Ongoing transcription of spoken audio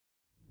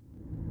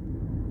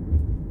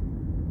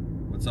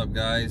What's up,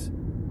 guys?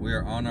 We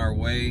are on our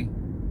way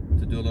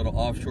to do a little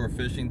offshore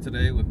fishing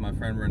today with my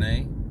friend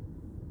Rene.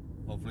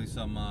 Hopefully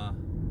some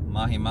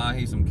mahi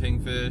mahi, some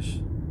kingfish.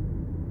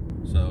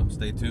 So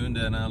stay tuned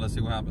and let's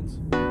see what happens.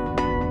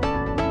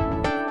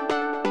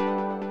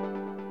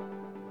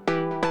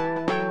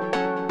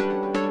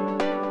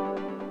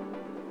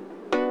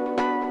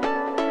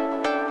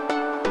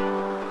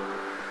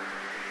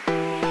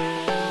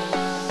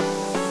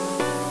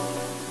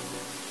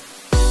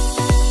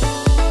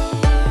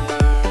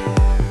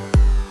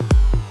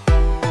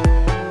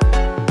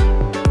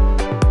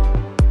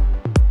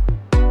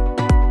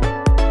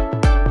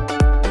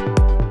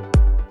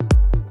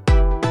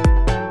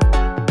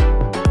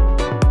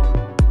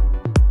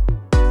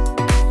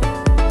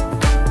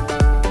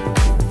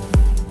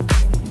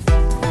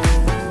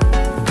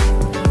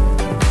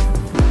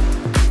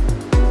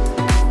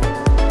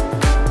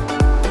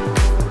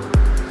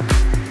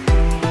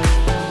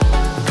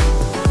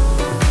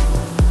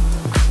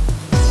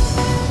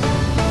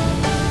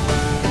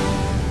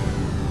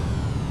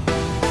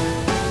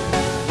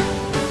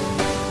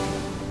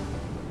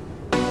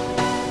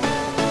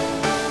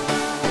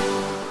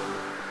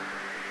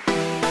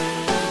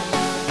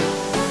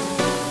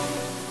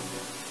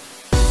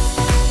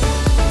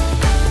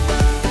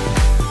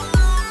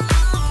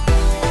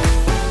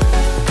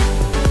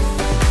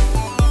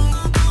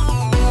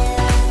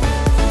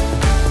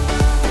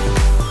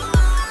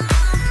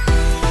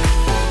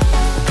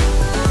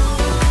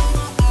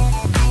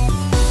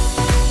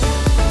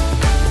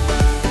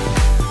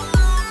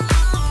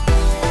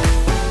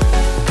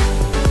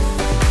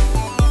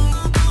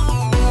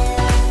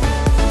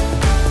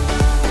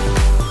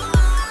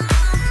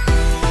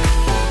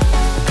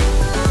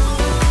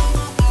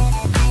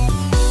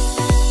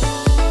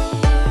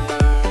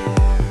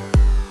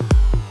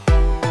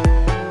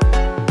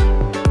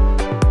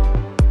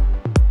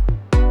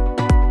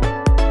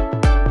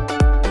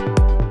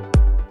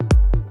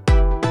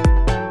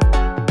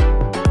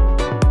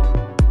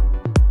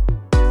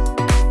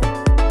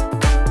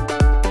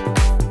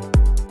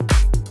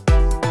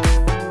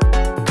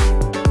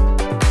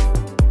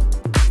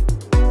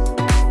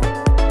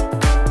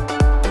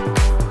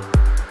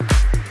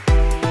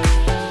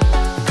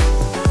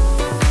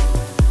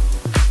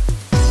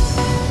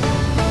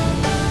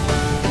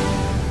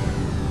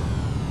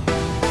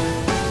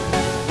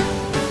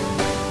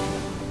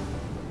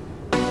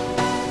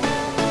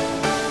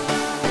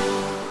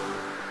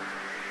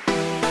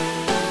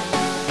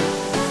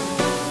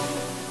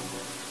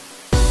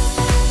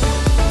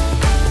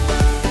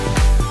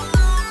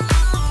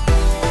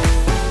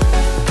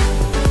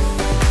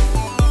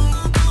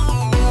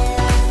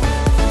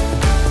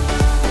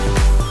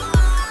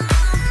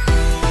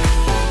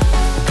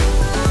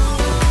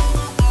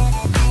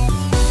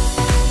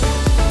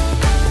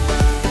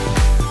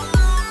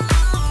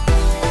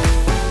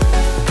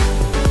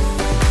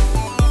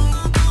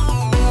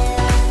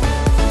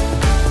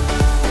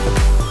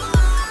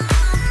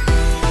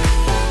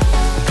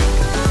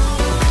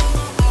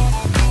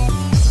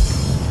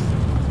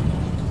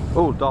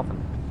 Oh, dolphin.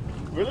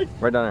 Really?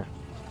 Right down there.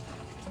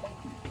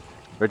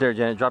 Right there,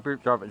 Janet. Drop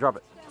it. Down there, right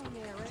where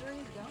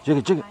he's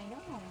going. Jig it.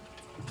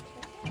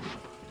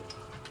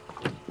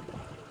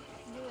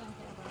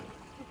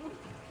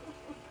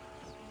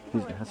 I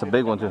know. That's a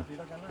big one too.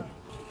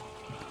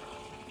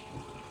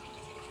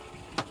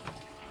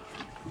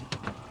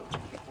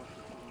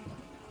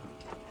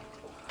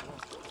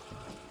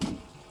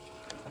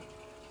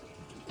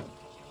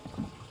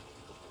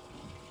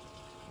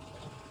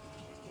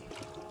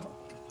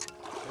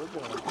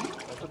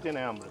 That's a tin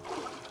hammer.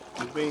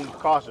 He's being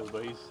cautious,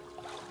 but he's...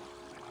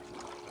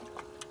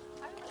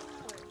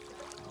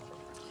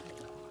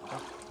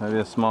 Maybe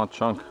a small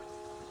chunk.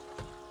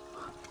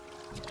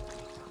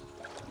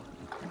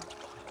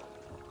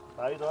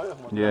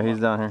 Yeah, he's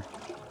down here.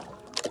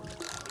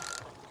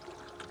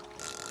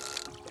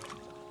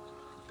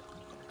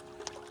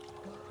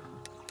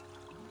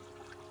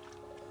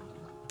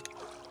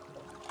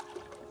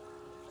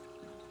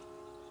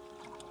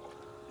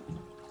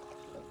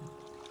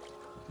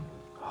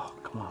 Oh,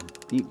 come on,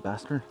 deep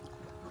bastard.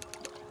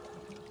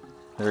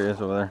 There he is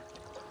over there.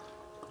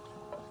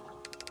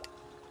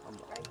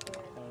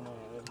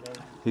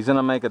 He's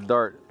gonna make a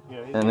dart. Yeah,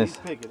 and he's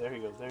picking. There he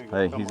goes. There he goes.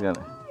 Hey, Come he's on.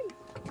 gonna.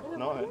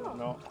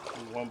 No.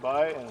 He went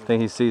by and... I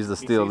think he sees the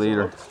steel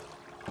leader.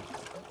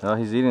 Oh,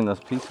 he's eating those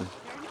pieces.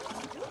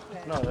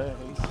 No,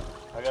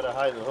 I gotta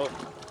hide the hook.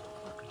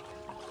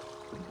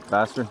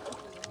 Bastard.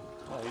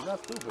 No, he's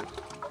not stupid.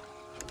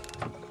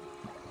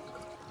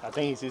 I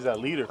think he sees that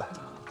leader.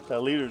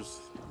 That leader's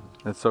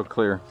It's so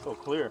clear. so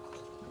clear.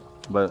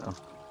 But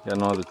he got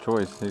no other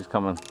choice. He's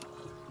coming.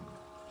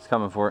 He's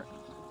coming for it.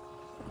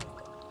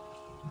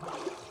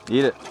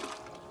 Eat it.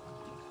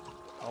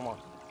 Come on.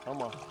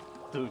 Come on.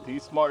 Dude,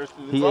 he's smart.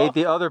 He ate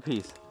the other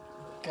piece.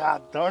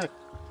 God darn it.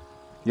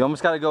 You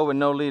almost got to go with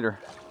no leader.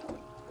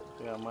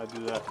 Yeah, I might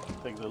do that.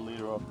 Take the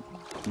leader off.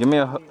 Give me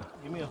a hook.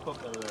 Give me a hook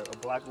out of there. A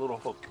black little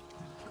hook.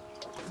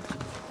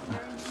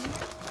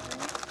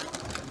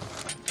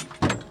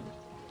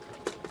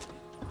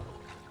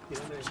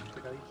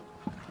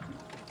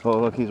 Oh,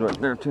 look, he's right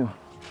there too.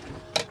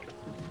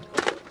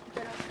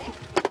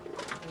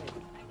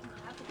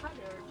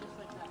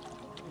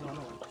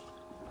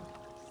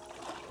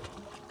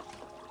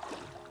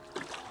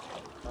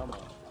 Come on.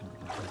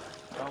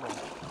 Come on.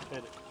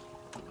 Hit it.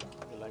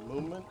 You like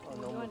movement or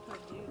no movement?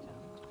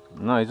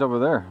 No, he's over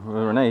there.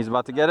 Rene, he's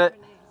about to get it.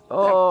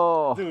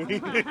 Oh! Dude,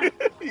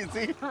 you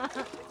see?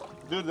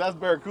 Dude, that's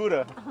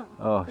Barracuda.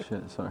 Oh,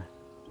 shit, sorry.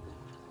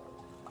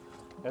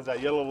 That's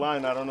that yellow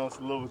line. I don't know, it's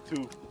a little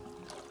too.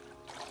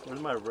 Where's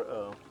my.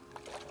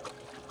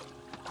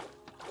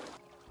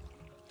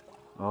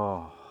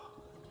 Oh.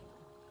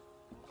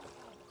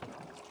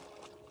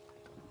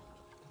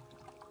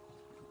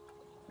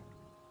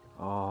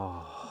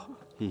 Oh.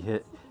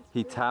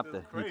 He tapped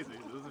it. Crazy.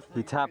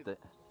 He tapped it.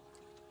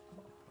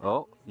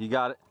 Oh, you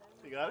got it.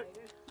 You got it?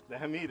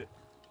 Let him eat it.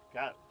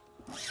 Got it.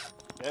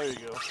 There you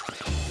go.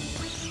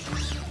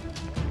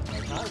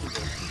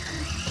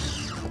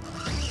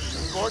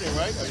 Recording,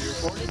 right? Are you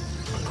recording?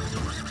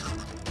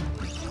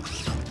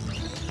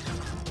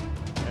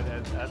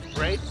 And that's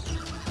great.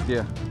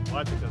 Yeah.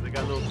 Watch it, because they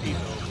got little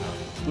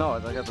teeth. No,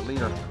 I got the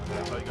leader.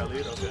 Oh, you got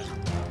lead? Okay.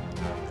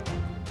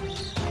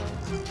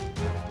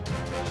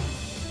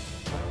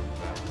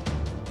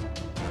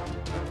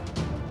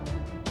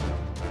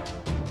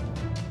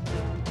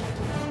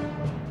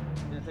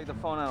 Take the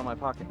phone out of my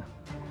pocket.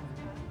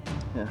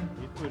 Yeah.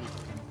 He's pretty.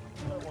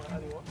 How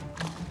do you want?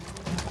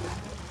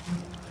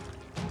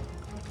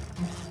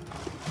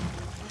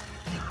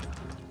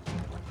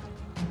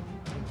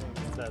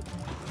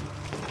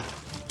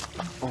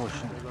 Oh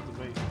shit. There goes the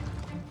bait.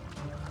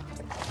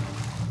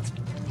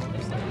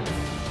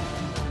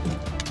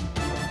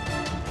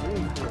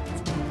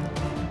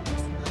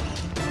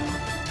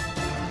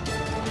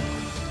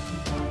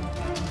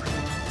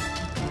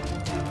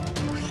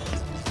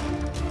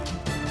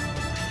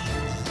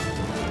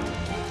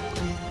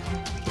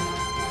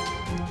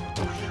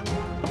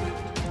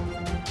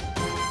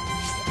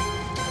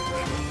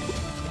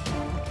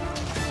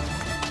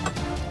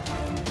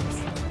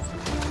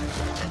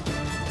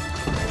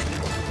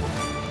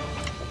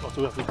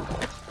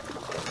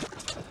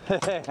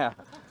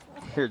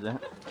 Here, Jen.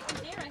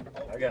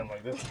 I got him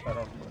like this. I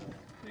don't.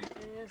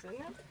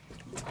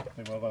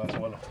 Me voy para la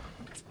escuela.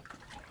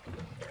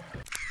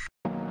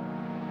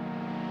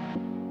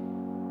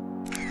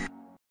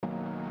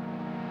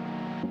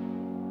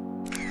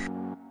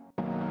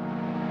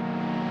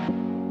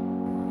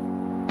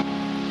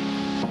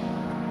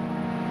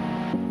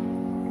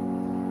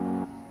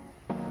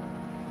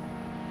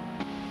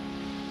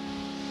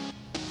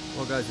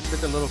 Well guys, it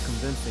took a little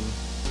convincing,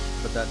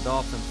 but that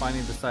dolphin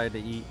finally decided to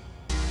eat.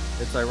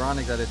 It's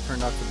ironic that it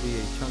turned out to be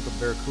a chunk of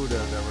Barracuda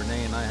that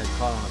Rene and I had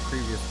caught on a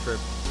previous trip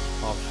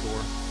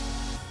offshore.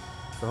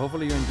 So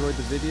hopefully you enjoyed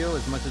the video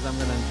as much as I'm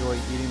going to enjoy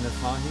eating this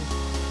mahi.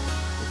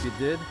 If you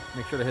did,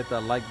 make sure to hit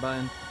that like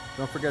button.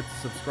 Don't forget to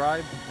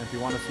subscribe, and if you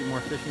want to see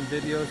more fishing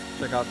videos,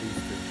 check out these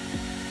two.